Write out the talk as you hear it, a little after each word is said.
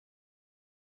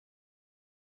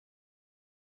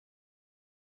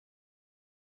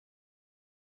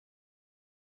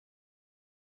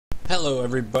Hello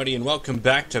everybody and welcome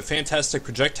back to Fantastic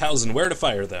Projectiles and Where to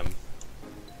Fire Them.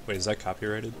 Wait, is that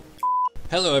copyrighted?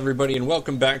 Hello everybody and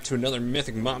welcome back to another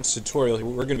MythicMobs tutorial.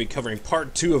 We're going to be covering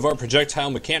part 2 of our projectile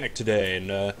mechanic today,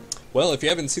 and well, if you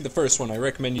haven't seen the first one, I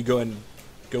recommend you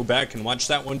go back and watch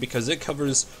that one because it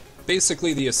covers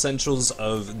basically the essentials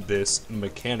of this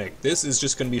mechanic. This is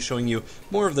just going to be showing you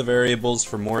more of the variables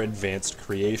for more advanced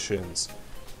creations.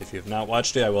 If you have not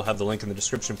watched it, I will have the link in the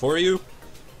description for you.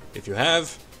 If you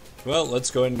have, well, let's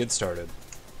go ahead and get started.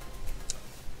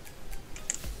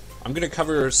 I'm going to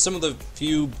cover some of the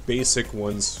few basic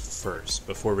ones first,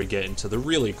 before we get into the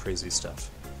really crazy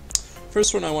stuff.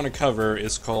 First one I want to cover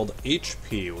is called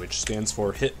HP, which stands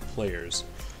for Hit Players.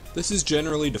 This is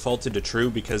generally defaulted to true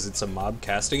because it's a mob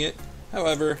casting it.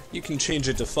 However, you can change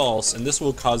it to false, and this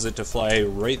will cause it to fly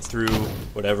right through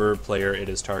whatever player it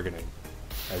is targeting.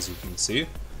 As you can see,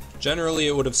 generally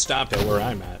it would have stopped at where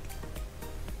I'm at.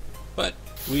 But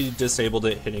we disabled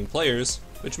it hitting players,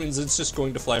 which means it's just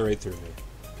going to fly right through me.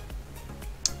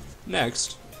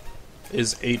 Next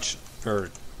is Hit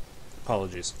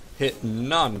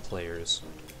non-players.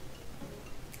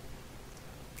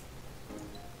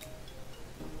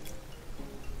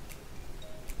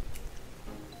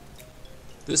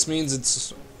 This means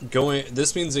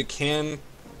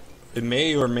it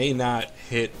may or may not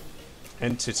hit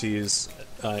entities,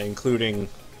 including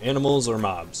animals or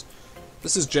mobs.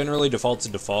 This is generally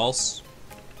defaulted to false,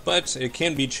 but it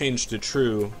can be changed to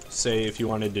true, say if you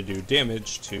wanted to do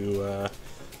damage to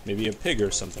maybe a pig or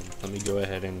something. Let me go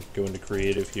ahead and go into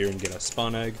creative here and get a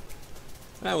spawn egg,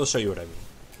 and I will show you what I mean.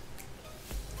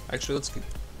 Actually,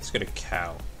 let's get a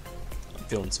cow. I'm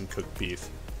feeling some cooked beef.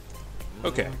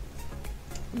 Okay,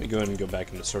 let me go ahead and go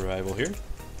back into survival here.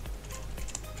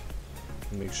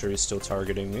 Make sure he's still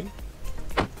targeting me.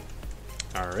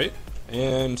 Alright,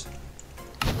 and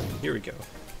here we go.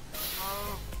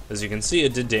 As you can see,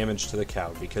 it did damage to the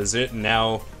cow because it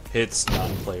now hits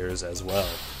non-players as well.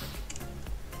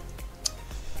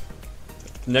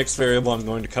 Next variable I'm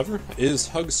going to cover is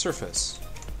hug surface.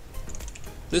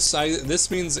 This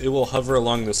means it will hover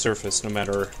along the surface no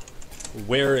matter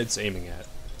where it's aiming at.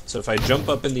 So if I jump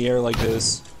up in the air like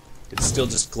this, it still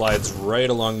just glides right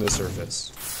along the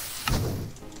surface.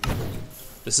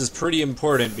 This is pretty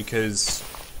important because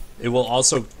it will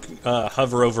also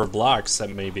hover over blocks that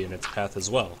may be in its path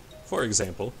as well. For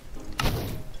example,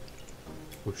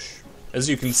 whoosh. As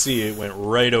you can see, it went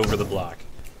right over the block.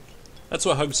 That's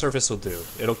what hug surface will do.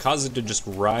 It'll cause it to just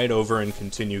ride over and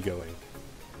continue going.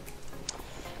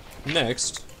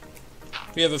 Next,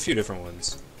 we have a few different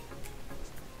ones.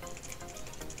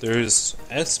 There's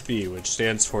SB, which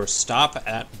stands for Stop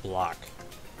at Block.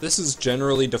 This is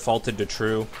generally defaulted to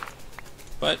true,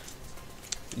 but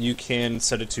you can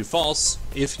set it to false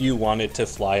if you want it to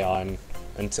fly on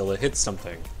until it hits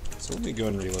something. So let me go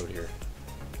and reload here.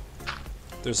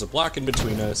 There's a block in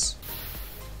between us.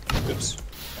 Oops,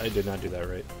 I did not do that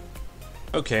right.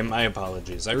 Okay, my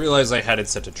apologies. I realize I had it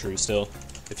set to true still.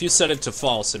 If you set it to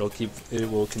false, it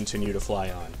will continue to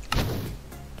fly on.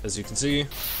 As you can see,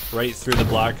 right through the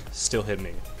block, still hit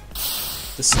me.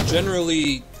 This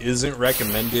generally isn't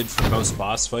recommended for most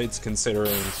boss fights,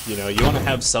 considering, you know, you want to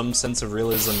have some sense of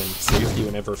realism and safety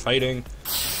whenever fighting.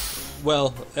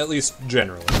 Well, at least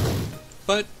generally.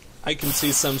 But I can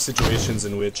see some situations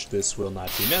in which this will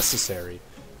not be necessary.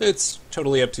 It's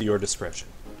totally up to your discretion.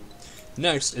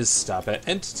 Next is Stop at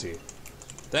Entity.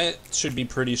 That should be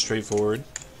pretty straightforward.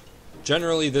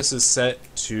 Generally, this is set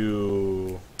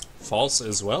to false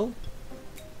as well.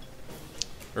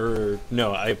 Or,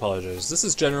 no, I apologize. This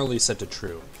is generally set to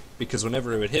true, because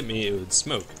whenever it would hit me, it would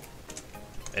smoke.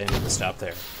 And it would stop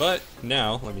there. But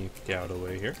now, let me get out of the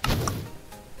way here.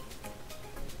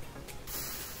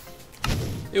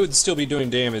 It would still be doing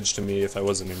damage to me if I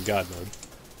wasn't in God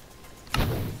mode.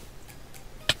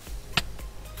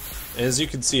 As you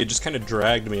can see, it just kind of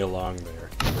dragged me along there.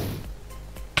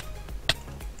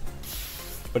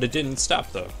 But it didn't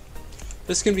stop, though.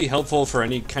 This can be helpful for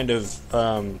any kind of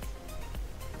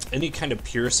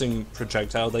piercing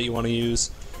projectile that you want to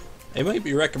use. It might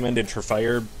be recommended for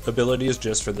fire abilities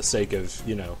just for the sake of,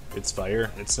 you know, it's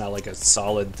fire. It's not like a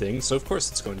solid thing, so of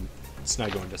course it's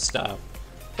not going to stop.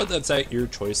 But that's at your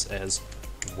choice as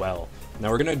well. Now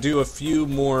we're going to do a few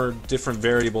more different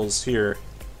variables here.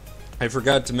 I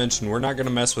forgot to mention, we're not going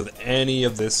to mess with any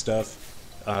of this stuff.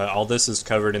 All this is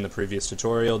covered in the previous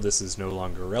tutorial. This is no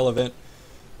longer relevant.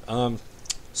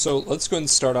 So let's go and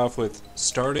start off with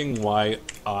starting Y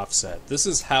offset. This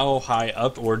is how high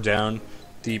up or down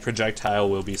the projectile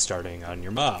will be starting on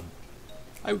your mob.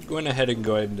 I went ahead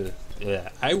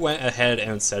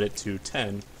and set it to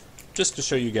 10, just to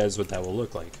show you guys what that will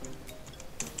look like.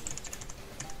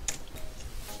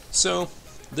 So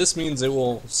this means it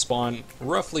will spawn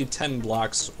roughly 10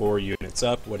 blocks or units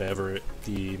up, whatever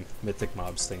the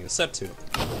MythicMobs thing is set to.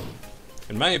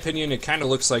 In my opinion, it kind of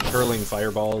looks like hurling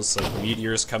fireballs, like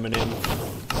meteors coming in,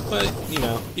 but, you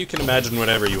know, you can imagine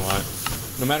whatever you want.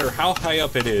 No matter how high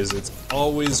up it is, it's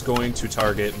always going to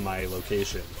target my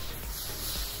location.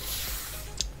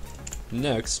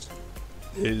 Next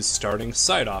is starting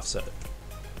side offset.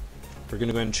 We're going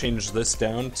to go ahead and change this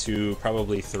down to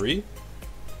probably 3.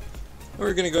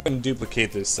 We're going to go ahead and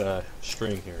duplicate this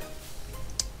string here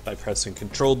by pressing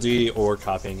Ctrl D or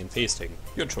copying and pasting,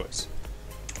 your choice.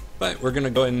 But we're going to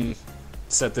go ahead and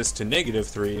set this to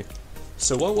 -3,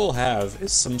 so what we'll have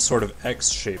is some sort of X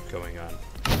shape going on.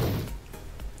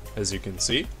 As you can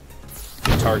see,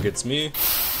 it targets me,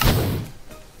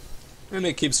 and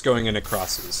it keeps going and it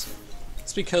crosses.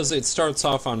 It's because it starts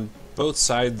off on both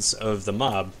sides of the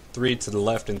mob, 3 to the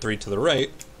left and 3 to the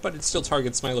right, but it still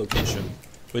targets my location.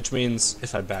 Which means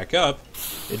if I back up,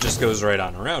 it just goes right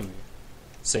on around me.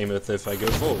 Same with if I go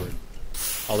forward.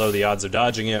 Although the odds of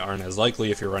dodging it aren't as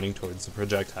likely if you're running towards the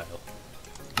projectile.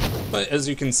 But as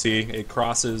you can see, it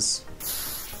crosses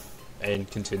and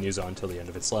continues on till the end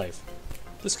of its life.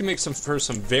 This can make for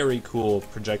some very cool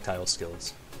projectile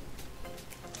skills.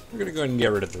 We're going to go ahead and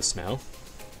get rid of this now.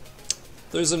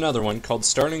 There's another one called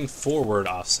starting forward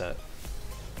offset.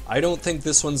 I don't think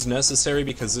this one's necessary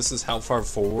because this is how far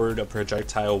forward a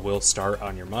projectile will start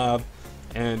on your mob,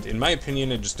 and in my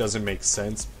opinion it just doesn't make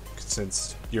sense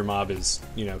since your mob is,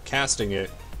 you know, casting it.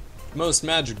 Most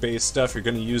magic-based stuff you're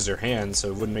going to use your hands, so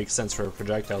it wouldn't make sense for a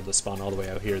projectile to spawn all the way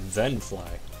out here then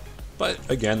fly. But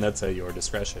again, that's at your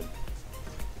discretion.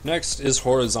 Next is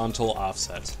horizontal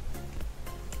offset.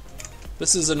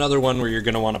 This is another one where you're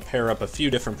going to want to pair up a few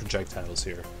different projectiles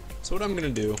here. So what I'm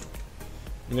going to do,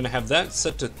 I'm going to have that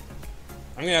set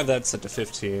to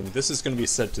 15, this is going to be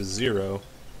set to 0,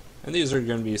 and these are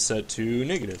going to be set to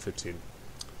 -15.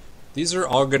 These are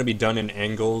all going to be done in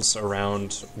angles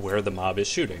around where the mob is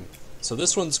shooting. So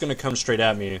this one's going to come straight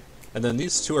at me, and then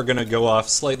these two are going to go off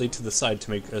slightly to the side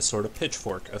to make a sort of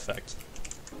pitchfork effect.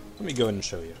 Let me go ahead and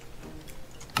show you.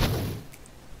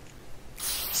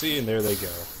 See, and there they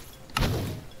go.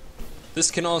 This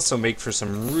can also make for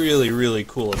some really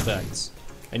cool effects.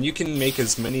 And you can make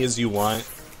as many as you want,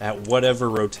 at whatever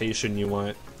rotation you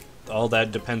want. All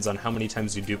that depends on how many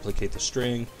times you duplicate the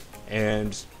string,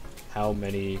 and how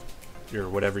many, or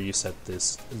whatever you set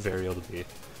this variable to be.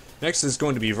 Next is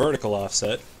going to be vertical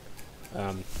offset.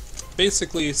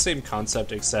 Basically, same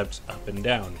concept except up and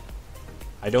down.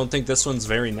 I don't think this one's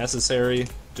very necessary,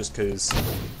 just because,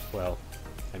 well,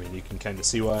 I mean, you can kind of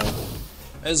see why.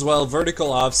 As well,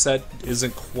 vertical offset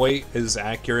isn't quite as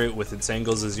accurate with its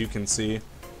angles as you can see,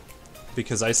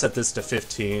 because I set this to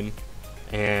 15,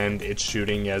 and it's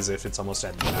shooting as if it's almost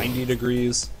at 90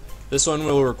 degrees. This one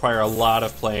will require a lot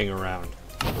of playing around.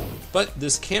 But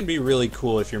this can be really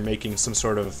cool if you're making some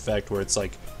sort of effect where it's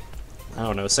like, I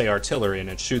don't know, say artillery, and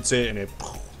it shoots it, and it...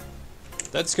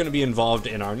 That's going to be involved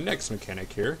in our next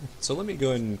mechanic here. So let me go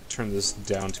ahead and turn this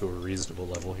down to a reasonable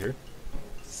level here.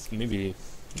 Maybe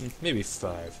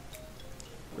 5.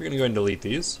 We're going to go ahead and delete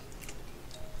these.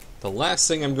 The last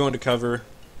thing I'm going to cover,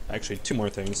 actually 2 more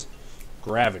things,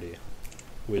 gravity,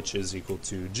 which is equal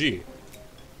to G.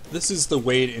 This is the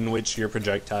weight in which your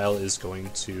projectile is going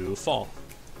to fall.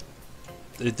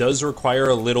 It does require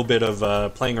a little bit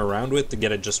of playing around with to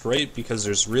get it just right, because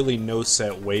there's really no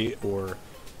set weight or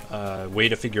way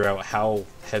to figure out how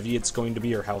heavy it's going to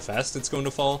be or how fast it's going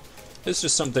to fall. It's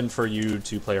just something for you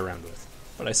to play around with.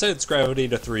 But I set its gravity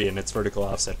to 3 and its vertical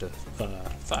offset to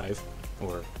 5,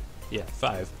 or yeah,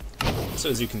 5. So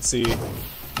as you can see,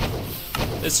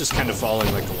 it's just kind of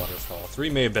falling like a waterfall. 3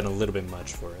 may have been a little bit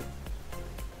much for it.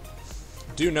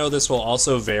 Do know this will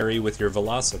also vary with your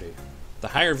velocity. The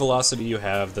higher velocity you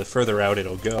have, the further out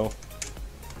it'll go.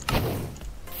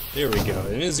 There we go,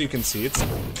 and as you can see, it's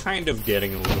kind of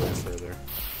getting a little bit further.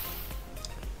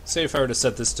 Say if I were to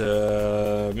set this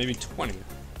to maybe 20,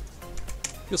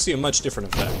 you'll see a much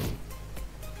different effect.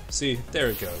 See, there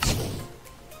it goes.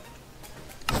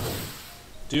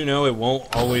 Do know it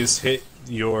won't always hit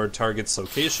your target's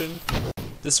location.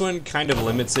 This one kind of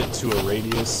limits it to a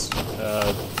radius.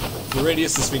 The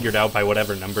radius is figured out by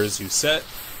whatever numbers you set,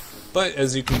 but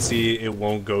as you can see, it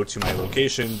won't go to my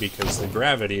location because the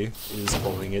gravity is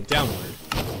pulling it downward.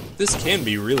 This can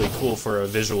be really cool for a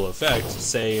visual effect,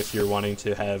 say if you're wanting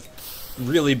to have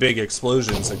really big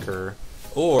explosions occur,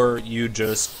 or you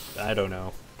just, I don't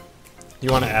know,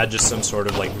 you want to add just some sort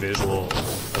of like visual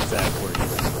effect where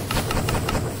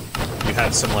you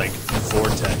have some like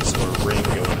vortex or ring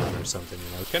going on or something,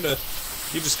 you know,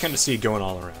 you just kind of see it going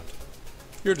all around.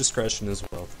 Your discretion as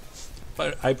well.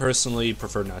 but I personally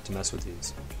prefer not to mess with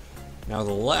these. Now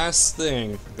the last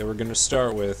thing that we're going to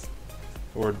start with,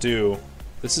 or do,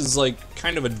 this is like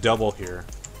kind of a double here.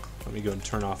 Let me go and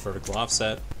turn off vertical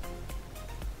offset.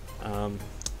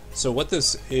 So what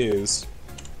this is,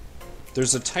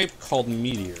 there's a type called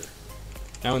Meteor.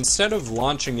 Now instead of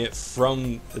launching it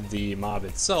from the mob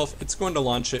itself, it's going to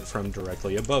launch it from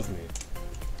directly above me.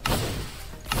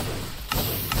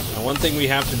 Now one thing we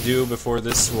have to do before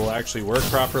this will actually work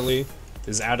properly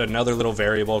is add another little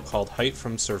variable called height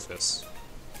from surface.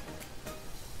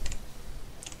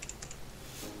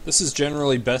 This is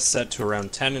generally best set to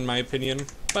around 10 in my opinion,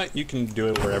 but you can do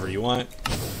it wherever you want.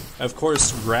 Of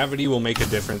course, gravity will make a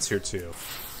difference here too.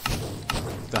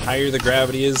 The higher the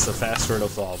gravity is, the faster it'll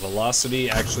fall. Velocity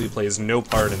actually plays no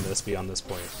part in this beyond this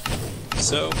point.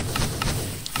 So,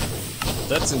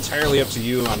 that's entirely up to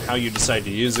you on how you decide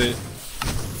to use it.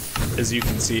 As you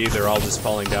can see, they're all just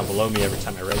falling down below me every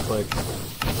time I right-click.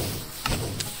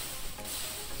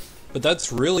 But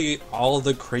that's really all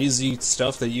the crazy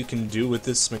stuff that you can do with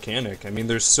this mechanic. I mean,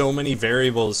 there's so many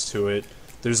variables to it.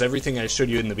 There's everything I showed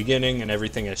you in the beginning and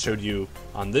everything I showed you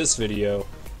on this video.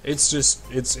 It's just,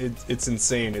 it's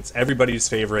insane. It's everybody's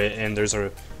favorite, and there's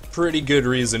a pretty good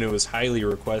reason it was highly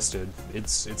requested.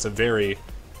 It's a very,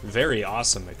 very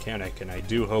awesome mechanic, and I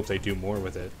do hope they do more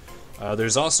with it.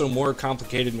 There's also more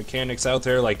complicated mechanics out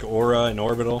there, like Aura and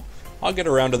Orbital. I'll get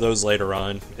around to those later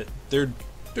on. They're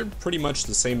pretty much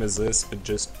the same as this, but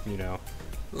just, you know,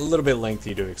 a little bit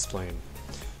lengthy to explain.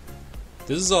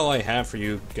 This is all I have for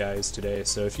you guys today,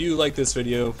 so if you like this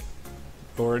video,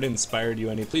 or it inspired you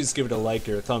any, please give it a like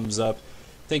or a thumbs up.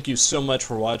 Thank you so much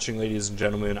for watching, ladies and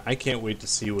gentlemen. I can't wait to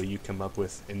see what you come up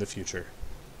with in the future.